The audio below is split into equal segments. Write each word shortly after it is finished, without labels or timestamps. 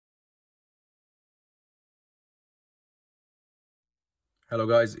Hello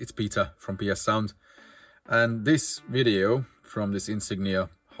guys, it's Peter from PS Sound, and this video from this Insignia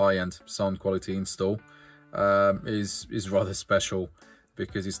high-end sound quality install is rather special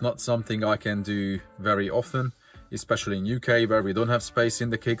because it's not something I can do very often, especially in UK where we don't have space in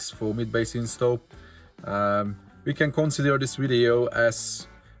the kicks for mid-bass install. We can consider this video as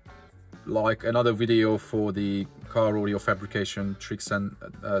like another video for the car audio fabrication tricks and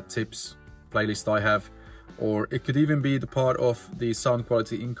tips playlist I have, or it could even be the part of the sound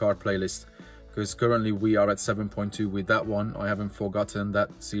quality in-car playlist, because currently we are at 7.2 with that one. I haven't forgotten that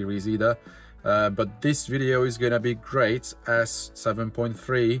series either, but this video is gonna be great as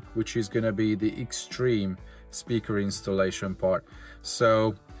 7.3, which is gonna be the extreme speaker installation part.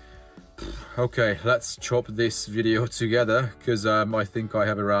 So okay, let's chop this video together, because I think I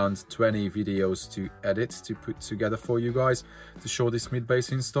have around 20 videos to edit to put together for you guys to show this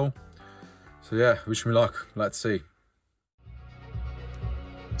mid-bass install. So yeah, wish me luck, let's see.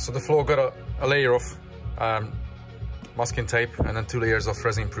 So the floor got a layer of masking tape and then 2 layers of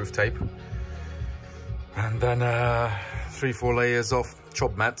resin-proof tape. And then 3-4 layers of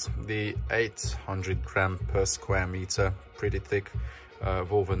chop mat, the 800 gram per square meter, pretty thick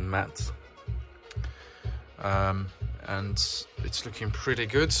woven mat. And it's looking pretty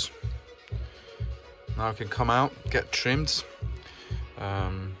good. Now I can come out, get trimmed.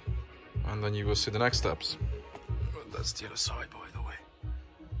 And then you will see the next steps. That's the other side, by the way.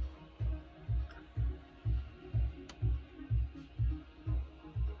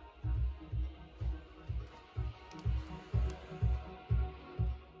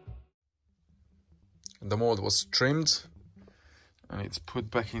 The mold was trimmed and it's put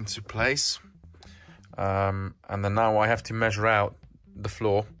back into place. And then now I have to measure out the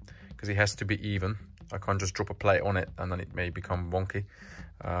floor because it has to be even. I can't just drop a plate on it and then it may become wonky.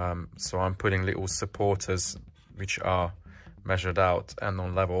 So I'm putting little supporters which are measured out and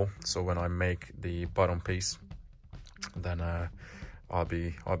on level. So when I make the bottom piece, then I'll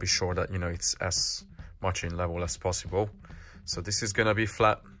be sure that, you know, it's as much in level as possible. So this is gonna be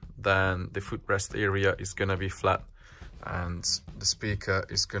flat. Then the footrest area is gonna be flat, and the speaker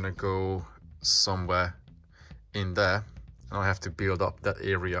is gonna go somewhere in there. And I have to build up that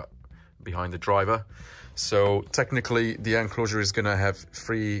area behind the driver. So technically the enclosure is going to have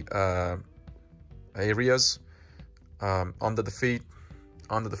 3 areas, under the feet,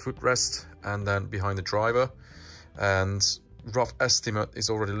 under the footrest, and then behind the driver. And rough estimate is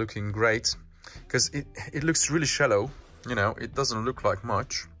already looking great because it looks really shallow, you know, it doesn't look like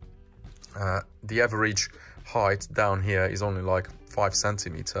much. The average height down here is only like 5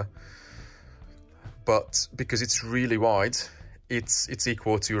 centimeter, but because it's really wide, it's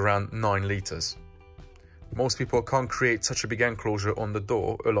equal to around 9 liters. Most people can't create such a big enclosure on the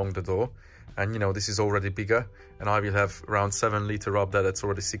door, along the door, and you know, this is already bigger, and I will have around 7 liter up there. That's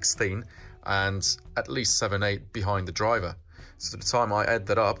already 16, and at least 7, 8 behind the driver. So the time I add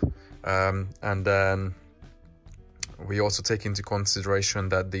that up, and then we also take into consideration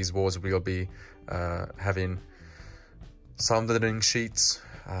that these walls will be having sound deadening sheets.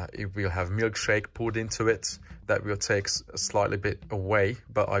 It will have milkshake poured into it. That will take a slightly bit away,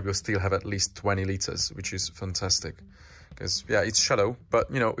 but I will still have at least 20 liters, which is fantastic. Because yeah, it's shallow,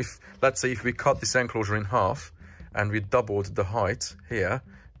 but you know, if let's say if we cut this enclosure in half and we doubled the height here,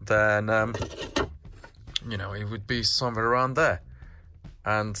 then you know, it would be somewhere around there,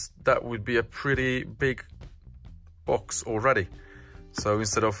 and that would be a pretty big box already. So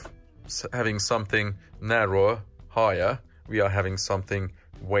instead of having something narrower, higher, we are having something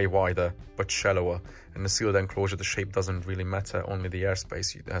way wider but shallower. And the sealed enclosure, the shape doesn't really matter, only the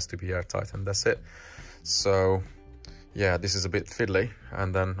airspace. It has to be airtight and that's it. So yeah, this is a bit fiddly,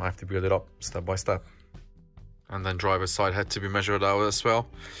 and then I have to build it up step by step. And then driver's side had to be measured out as well,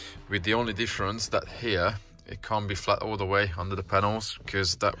 with the only difference that here it can't be flat all the way under the panels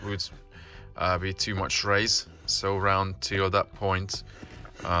because that would be too much raise. So around till that point,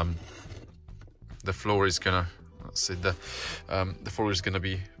 the floor is gonna, let's see, the floor is gonna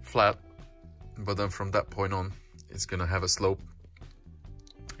be flat, but then from that point on it's gonna have a slope,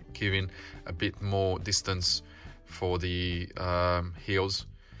 giving a bit more distance for the heels.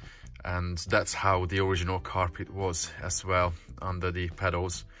 And that's how the original carpet was as well, under the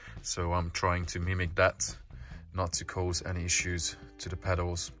pedals. So I'm trying to mimic that, not to cause any issues to the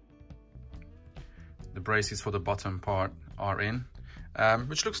pedals. The braces for the bottom part are in,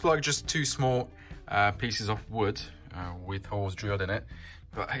 which looks like just 2 small pieces of wood with holes drilled in it,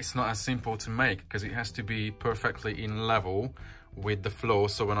 but it's not as simple to make because it has to be perfectly in level with the floor.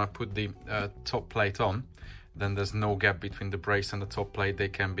 So when I put the top plate on, then there's no gap between the brace and the top plate. They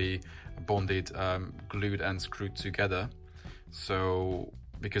can be bonded, glued and screwed together. So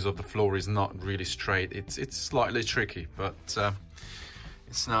because of the floor is not really straight, it's slightly tricky, but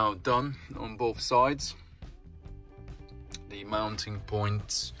it's now done on both sides. The mounting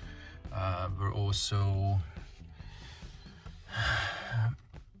points were also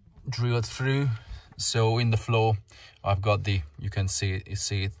drilled through. So in the floor I've got the, you can see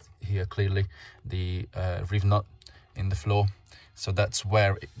it here clearly, the riv nut in the floor. So that's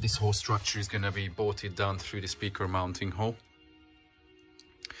where this whole structure is going to be bolted down through the speaker mounting hole.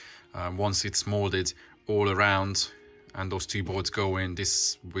 Once it's molded all around and those two boards go in,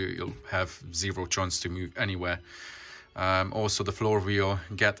 this will have zero chance to move anywhere. Also the floor will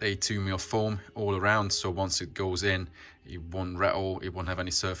get a 2mm foam all around, so once it goes in, it won't rattle, it won't have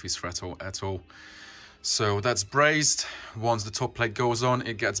any surface rattle at all. So that's brazed. Once the top plate goes on,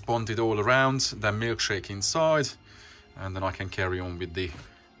 it gets bonded all around, then milkshake inside, and then I can carry on with the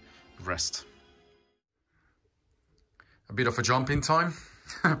rest. A bit of a jump in time.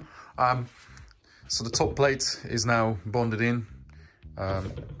 So the top plate is now bonded in.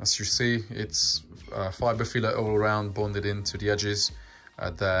 As you see, it's fiber fillet all around, bonded into the edges.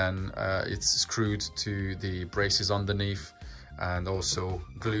 Then it's screwed to the braces underneath and also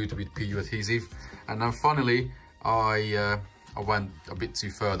glued with PU adhesive. And now finally, I went a bit too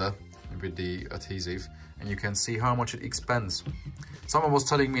further with the adhesive, and you can see how much it expands. Someone was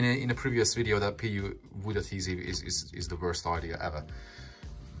telling me in a previous video that PU wood adhesive is the worst idea ever.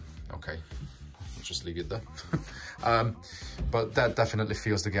 Okay, I'll just leave it there. But that definitely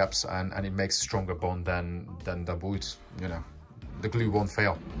fills the gaps, and it makes a stronger bond than the wood. You know, the glue won't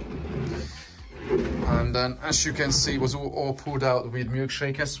fail. And then, as you can see, it was all pulled out with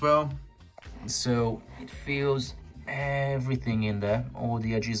milkshake as well. So it fills everything in there, all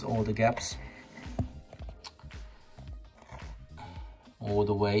the edges, all the gaps, all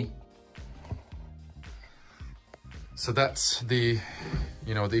the way. So that's the,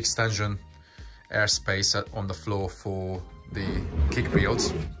 you know, the extension airspace on the floor for the kick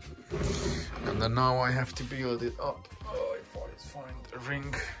wheels. And then now I have to build it up. Oh, if I find a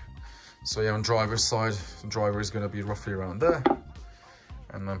ring. So yeah, on driver's side, the driver is going to be roughly around there,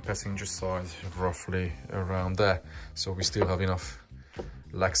 and then passenger side roughly around there. So we still have enough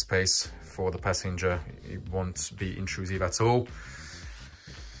leg space for the passenger. It won't be intrusive at all.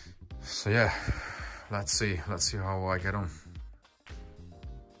 So yeah, let's see how I get on.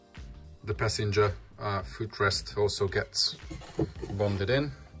 The passenger footrest also gets bonded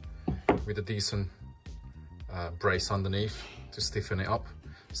in with a decent brace underneath to stiffen it up.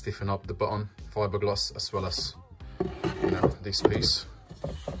 Stiffen up the button fiberglass, as well as, you know, this piece.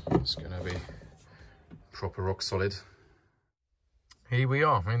 It's gonna be proper rock solid. Here we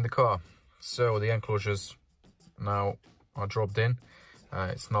are in the car. So the enclosures now are dropped in.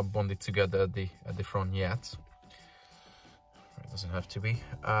 It's not bonded together at the front yet. It doesn't have to be.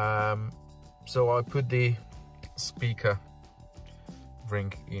 So I put the speaker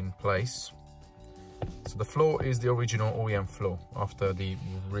ring in place. So the floor is the original OEM floor after the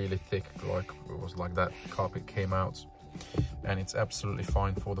really thick, like it was like that, carpet came out, and it's absolutely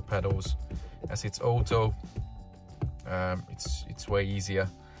fine for the pedals. As it's auto, it's way easier.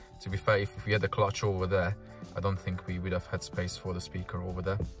 To be fair, if we had the clutch over there, I don't think we would have had space for the speaker over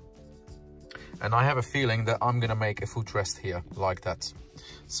there. And I have a feeling that I'm gonna make a footrest here like that,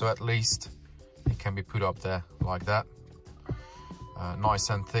 so at least it can be put up there like that, nice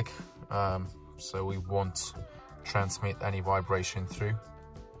and thick. So we won't transmit any vibration through.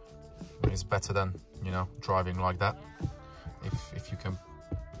 It's better than, you know, driving like that, if you can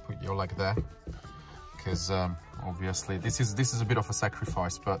put your leg there, because obviously this is a bit of a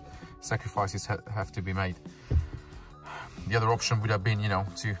sacrifice, but sacrifices have to be made. The other option would have been, you know,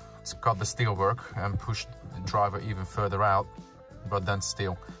 to cut the steel work and push the driver even further out, but then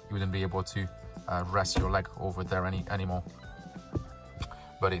still you wouldn't be able to rest your leg over there anymore.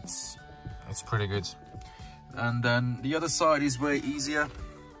 But it's pretty good. And then the other side is way easier,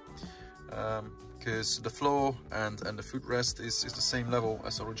 because the floor and the footrest is the same level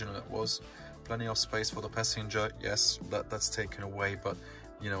as original it was. Plenty of space for the passenger. Yes, that's taken away, but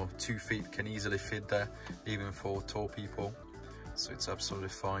you know, 2 feet can easily fit there, even for tall people. So it's absolutely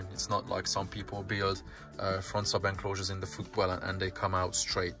fine. It's not like some people build front sub enclosures in the footwell and they come out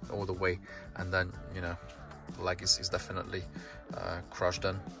straight all the way, and then, you know, the leg is definitely crushed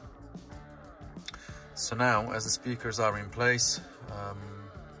then. So now, as the speakers are in place,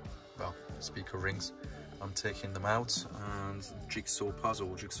 well, speaker rings, I'm taking them out, and jigsaw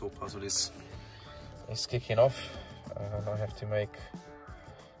puzzle is kicking off, and I have to make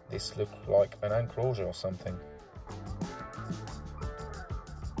this look like an enclosure or something.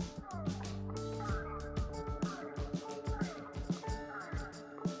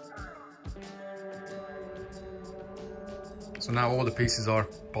 So now all the pieces are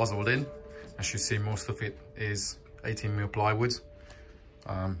puzzled in. As you see, most of it is 18mm plywood.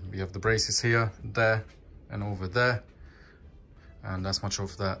 We have the braces here, there, and over there, and as much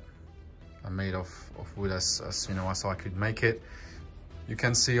of that are made of wood as you know, as I could make it. You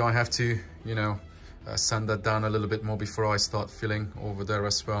can see I have to, you know, sand that down a little bit more before I start filling over there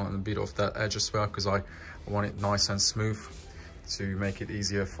as well, and a bit of that edge as well, because I want it nice and smooth to make it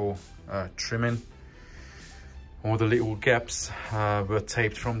easier for trimming. All the little gaps were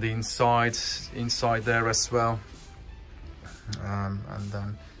taped from the inside there as well, and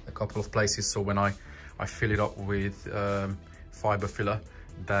then a couple of places, so when I fill it up with fiber filler,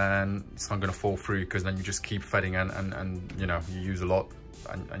 then it's not going to fall through, because then you just keep feeding and you know, you use a lot,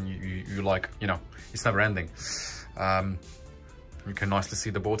 and you like, you know, it's never ending. You can nicely see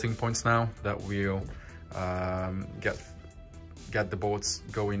the bolting points now that will get the bolts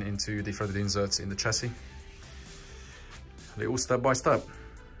going into the threaded inserts in the chassis. Little step by step.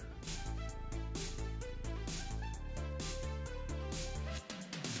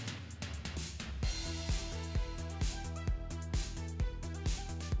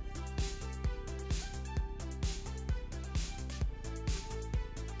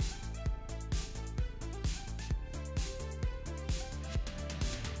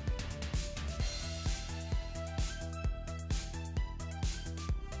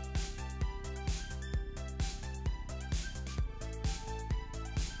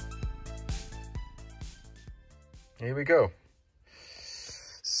 Here we go.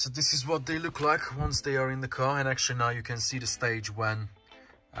 So this is what they look like once they are in the car, and actually now you can see the stage when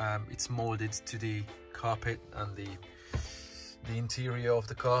it's molded to the carpet and the interior of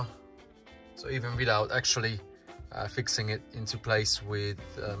the car. So even without actually fixing it into place with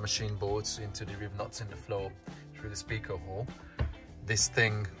machine boards into the rib nuts in the floor through the speaker hole, this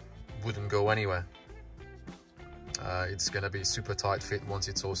thing wouldn't go anywhere. It's gonna be super tight fit once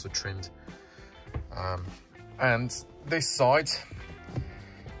it's also trimmed. And this side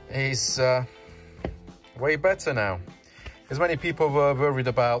is way better now, because many people were worried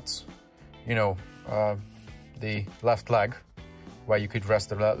about, you know, the left leg, where you could rest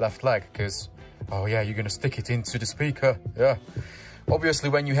the left leg, because, oh yeah, you're gonna stick it into the speaker. Yeah, obviously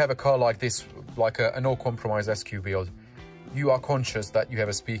when you have a car like this, like a no compromise SQ build, you are conscious that you have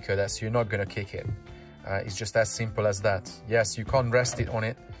a speaker that you're not gonna kick it. It's just as simple as that. Yes, you can't rest it on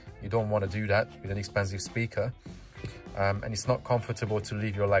it. You don't want to do that with an expensive speaker, and it's not comfortable to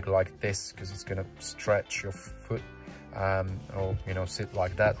leave your leg like this, because it's going to stretch your foot, or, you know, sit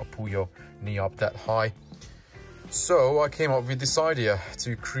like that, or pull your knee up that high. So I came up with this idea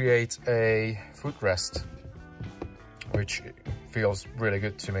to create a footrest, which feels really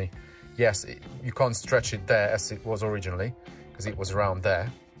good to me. Yes, you can't stretch it there as it was originally, because it was around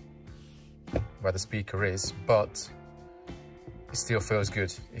there where the speaker is, but it still feels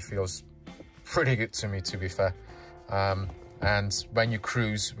good. It feels pretty good to me, to be fair. And when you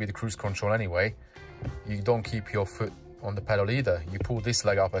cruise with the cruise control anyway, you don't keep your foot on the pedal either. You pull this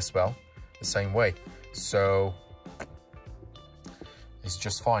leg up as well, the same way. So it's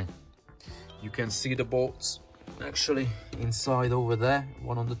just fine. You can see the bolts actually inside over there,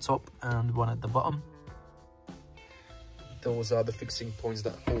 one on the top and one at the bottom. Those are the fixing points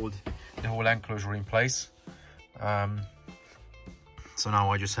that hold the whole enclosure in place. So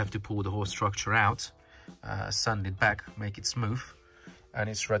now I just have to pull the whole structure out, sand it back, make it smooth, and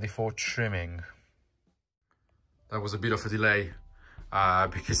it's ready for trimming. That was a bit of a delay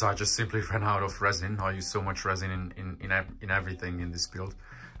because I just simply ran out of resin. I use so much resin in everything in this build,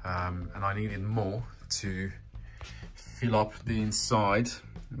 and I needed more to fill up the inside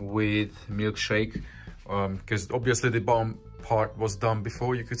with milkshake, because obviously the bottom part was done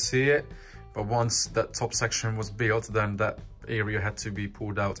before you could see it, but once that top section was built, then that area had to be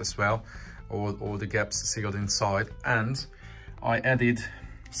pulled out as well, all the gaps sealed inside. And I added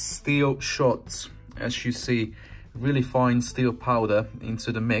steel shots, as you see, really fine steel powder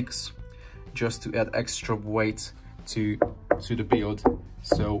into the mix, just to add extra weight to the build,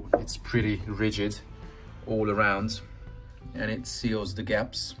 so it's pretty rigid all around, and it seals the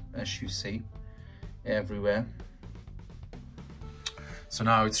gaps, as you see, everywhere. So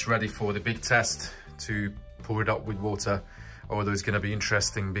now it's ready for the big test to pour it up with water, although it's going to be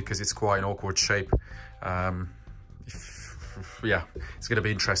interesting because it's quite an awkward shape. Yeah, it's going to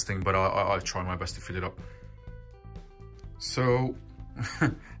be interesting, but I'll try my best to fill it up. So,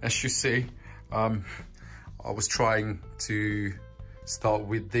 as you see, I was trying to start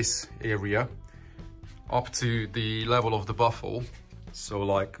with this area up to the level of the baffle, so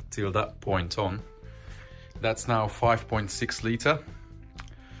like till that point on. That's now 5.6 litre.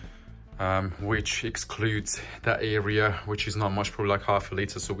 which excludes that area, which is not much, probably like half a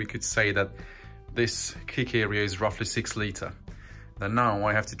litre. So we could say that this kick area is roughly 6 litre. Then now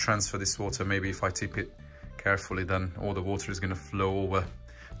I have to transfer this water. Maybe if I tip it carefully, then all the water is going to flow over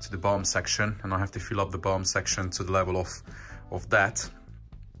to the bottom section, and I have to fill up the bottom section to the level of that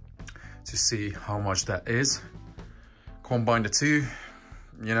to see how much that is. Combine the two,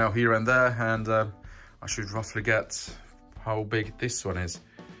 you know, here and there, and I should roughly get how big this one is.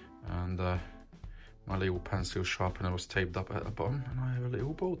 And my little pencil sharpener was taped up at the bottom, and I have a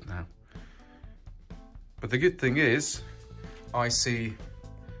little boat now. But the good thing is I see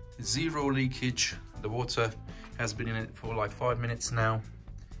zero leakage. The water has been in it for like 5 minutes now.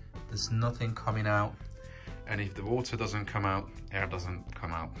 There's nothing coming out, and if the water doesn't come out, air doesn't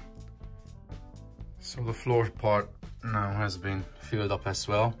come out. So the floor part now has been filled up as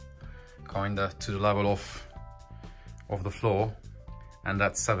well, kinda to the level of the floor, and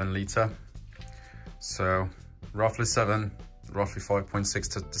that's 7 litre. So roughly 7, roughly 5.6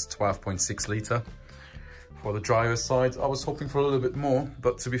 to 12.6 litre for the driver's side. I was hoping for a little bit more,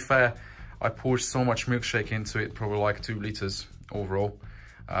 but to be fair, I poured so much milkshake into it, probably like 2 litres overall,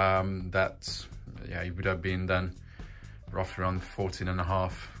 that yeah, it would have been then roughly around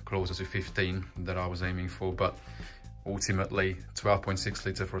 14.5, closer to 15 that I was aiming for. But ultimately 12.6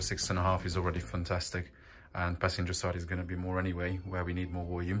 litre for 6.5 is already fantastic, and passenger side is going to be more anyway, where we need more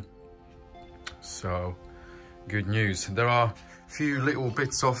volume. So good news. There are a few little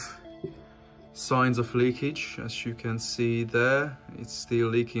bits of signs of leakage, as you can see there. It's still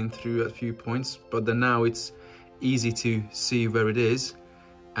leaking through at a few points, but then now it's easy to see where it is,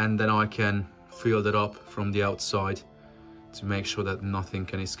 and then I can fill that up from the outside to make sure that nothing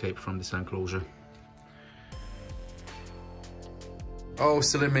can escape from this enclosure. Oh,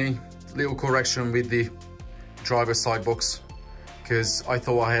 silly me, little correction with the driver's side box, because I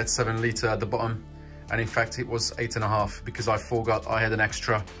thought I had 7 litre at the bottom, and in fact it was 8.5, because I forgot I had an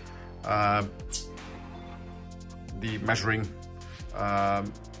extra the measuring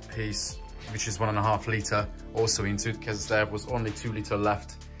piece, which is 1.5 litre, also into it, because there was only 2 litre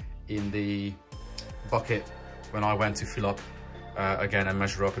left in the bucket when I went to fill up again and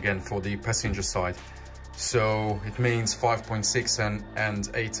measure up again for the passenger side. So it means 5.6 and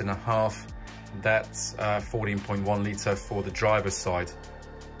 8.5, that's 14.1 litre for the driver's side,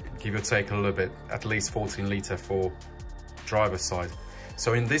 give or take a little bit, at least 14 litre for driver's side.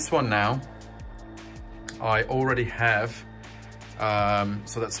 So in this one now, I already have,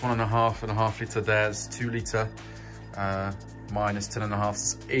 so that's 1.5 litre, there's 2 litre, minus 10.5,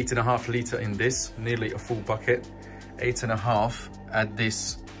 is 8.5 litre in this, nearly a full bucket, 8.5 at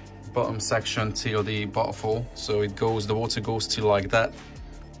this bottom section till the bottle. So it goes, the water goes to like that,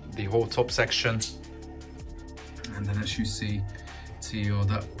 the whole top section, and then as you see, till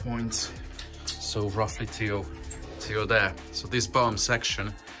that point, so roughly till there. So this bottom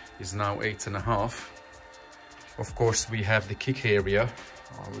section is now 8.5. Of course, we have the kick area.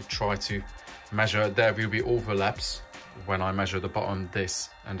 I will try to measure. There will be overlaps when I measure the bottom, this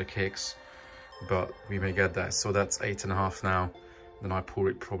and the kicks, but we may get that. So that's 8.5 now. Then I pour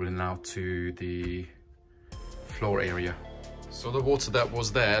it probably now to the floor area. So the water that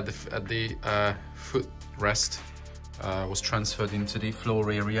was there at the footrest was transferred into the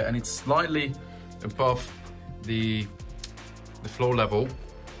floor area, and it's slightly above the floor level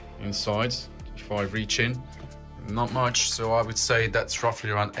inside. If I reach in, not much, so I would say that's roughly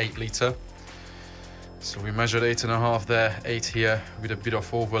around 8 litre. So we measured 8.5 there, 8 here, with a bit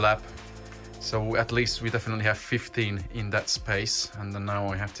of overlap. So at least we definitely have 15 in that space, and then now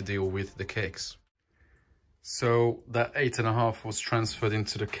I have to deal with the kicks. So that 8.5 was transferred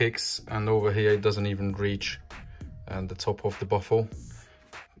into the kicks, and over here it doesn't even reach the top of the buffle.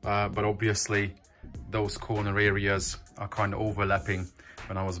 But obviously those corner areas are kind of overlapping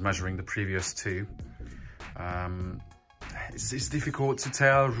when I was measuring the previous two. It's difficult to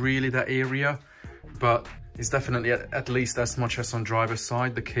tell really that area, but it's definitely at least as much as on driver's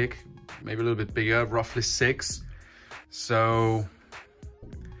side. The kick, maybe a little bit bigger, roughly 6. So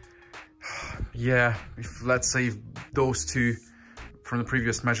yeah, if let's say those two from the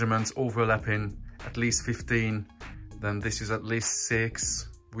previous measurements overlapping at least 15, then this is at least 6.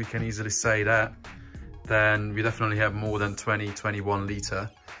 We can easily say that. Then we definitely have more than 20, 21 litre.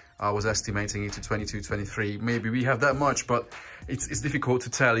 I was estimating it to 22, 23. Maybe we have that much, but it's difficult to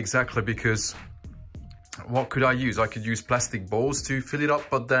tell exactly, because what could I use? I could use plastic balls to fill it up,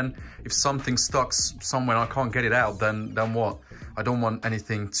 but then if something stuck somewhere I can't get it out, then what? I don't want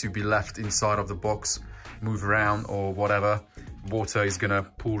anything to be left inside of the box, move around or whatever. water is gonna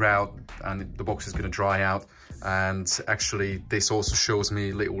pour out and the box is gonna dry out. And actually this also shows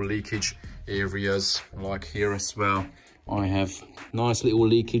me little leakage areas, like here as well. I have nice little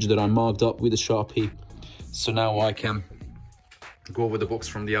leakage that I marked up with a Sharpie. So now I can go over the box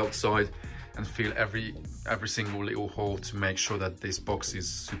from the outside and feel every single little hole to make sure that this box is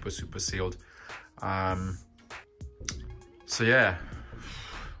super sealed. So yeah,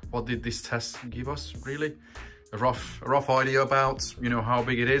 what did this test give us? Really a rough idea about, you know, how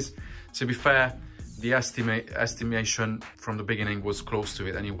big it is. To be fair, the estimation from the beginning was close to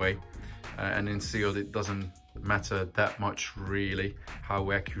it anyway, and in sealed it doesn't matter that much really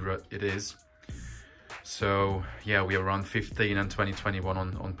how accurate it is. So yeah, we are around 15 and 2021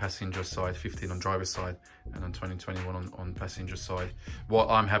 on passenger side, 15 on driver side, and on 2021 on passenger side. What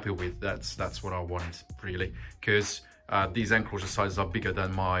I'm happy with, that's what I wanted really, because these enclosure sizes are bigger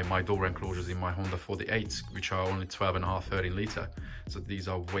than my door enclosures in my Honda 48, which are only 12.5, 13 liter. So these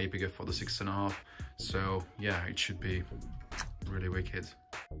are way bigger for the 6.5. So yeah, it should be really wicked.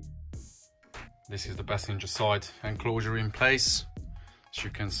 This is the passenger side enclosure in place. As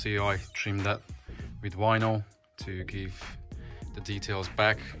you can see, I trimmed that with vinyl to give the details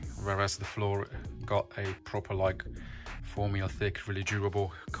back, whereas the floor got a proper like 4mm thick, really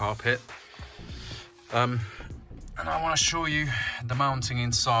durable carpet. And I want to show you the mounting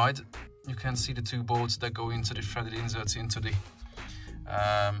inside. You can see the two boards that go into the threaded inserts into the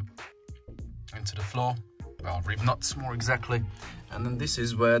floor, well, rib nuts more exactly. And then this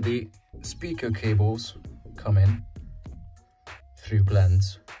is where the speaker cables come in through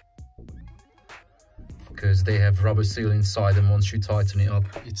blends, because they have rubber seal inside, and once you tighten it up,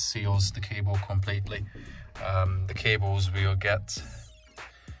 it seals the cable completely. The cables will get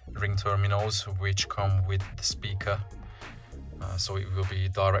ring terminals which come with the speaker, so it will be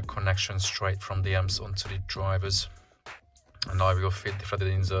direct connection straight from the amps onto the drivers, and I will fit the threaded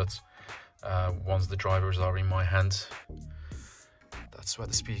inserts once the drivers are in my hand. That's where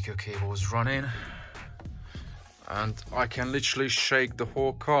the speaker cables run in, and I can literally shake the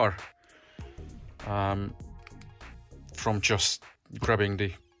whole car from just grabbing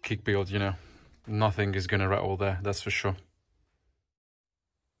the kick build, you know. Nothing is gonna rattle there, that's for sure.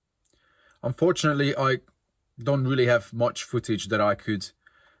 Unfortunately, I don't really have much footage that I could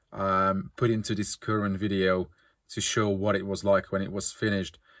put into this current video to show what it was like when it was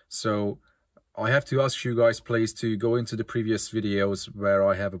finished. So I have to ask you guys please to go into the previous videos where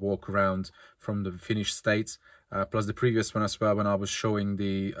I have a walk around from the finished state, plus the previous one as well when I was showing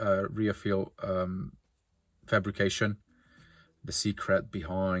the rear fill fabrication, the secret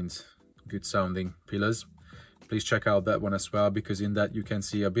behind good sounding pillars. Please check out that one as well, because in that you can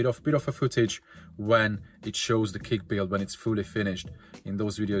see a bit of a footage when it shows the kick build when it's fully finished. In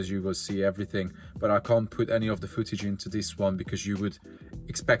those videos you will see everything, but I can't put any of the footage into this one because you would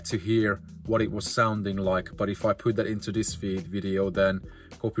expect to hear what it was sounding like. But if I put that into this video, then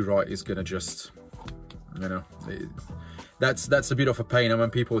copyright is gonna just, you know, that's a bit of a pain. And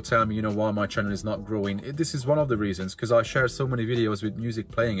when people tell me, you know, why my channel is not growing, this is one of the reasons, because I share so many videos with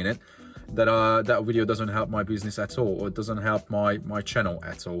music playing in it that that video doesn't help my business at all, or it doesn't help my channel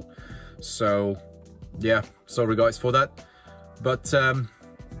at all. So yeah, sorry guys for that, but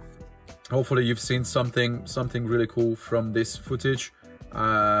hopefully you've seen something really cool from this footage.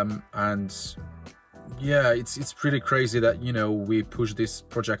 And yeah, it's pretty crazy that, you know, we pushed this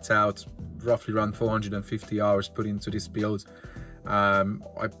project out roughly around 450 hours put into this build.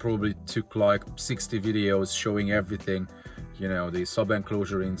 I probably took like 60 videos showing everything, you know, the sub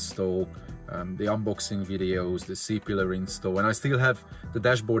enclosure install, the unboxing videos, the C-pillar install, and I still have the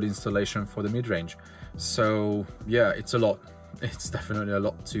dashboard installation for the mid-range. So yeah, it's a lot. It's definitely a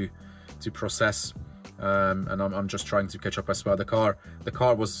lot to process, and I'm just trying to catch up as well. The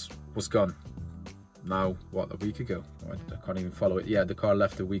car was gone now, what, a week ago? I can't even follow it. Yeah, the car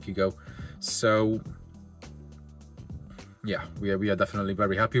left a week ago. So yeah, we are definitely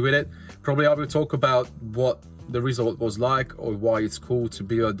very happy with it. Probably I will talk about what the result was like, or why it's cool to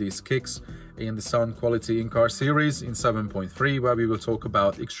build these kicks in the sound quality in-car series in 7.3, where we will talk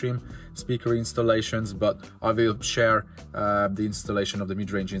about extreme speaker installations, but I will share the installation of the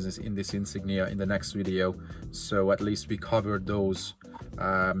mid-range in this Insignia in the next video, so at least we covered those.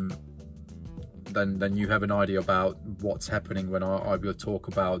 Then you have an idea about what's happening when I will talk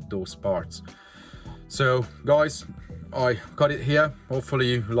about those parts. So guys, I got it here.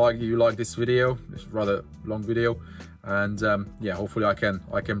 Hopefully you like this video. It's a rather long video, and yeah, hopefully I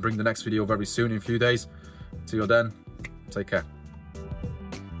can bring the next video very soon in a few days. Till then, take care.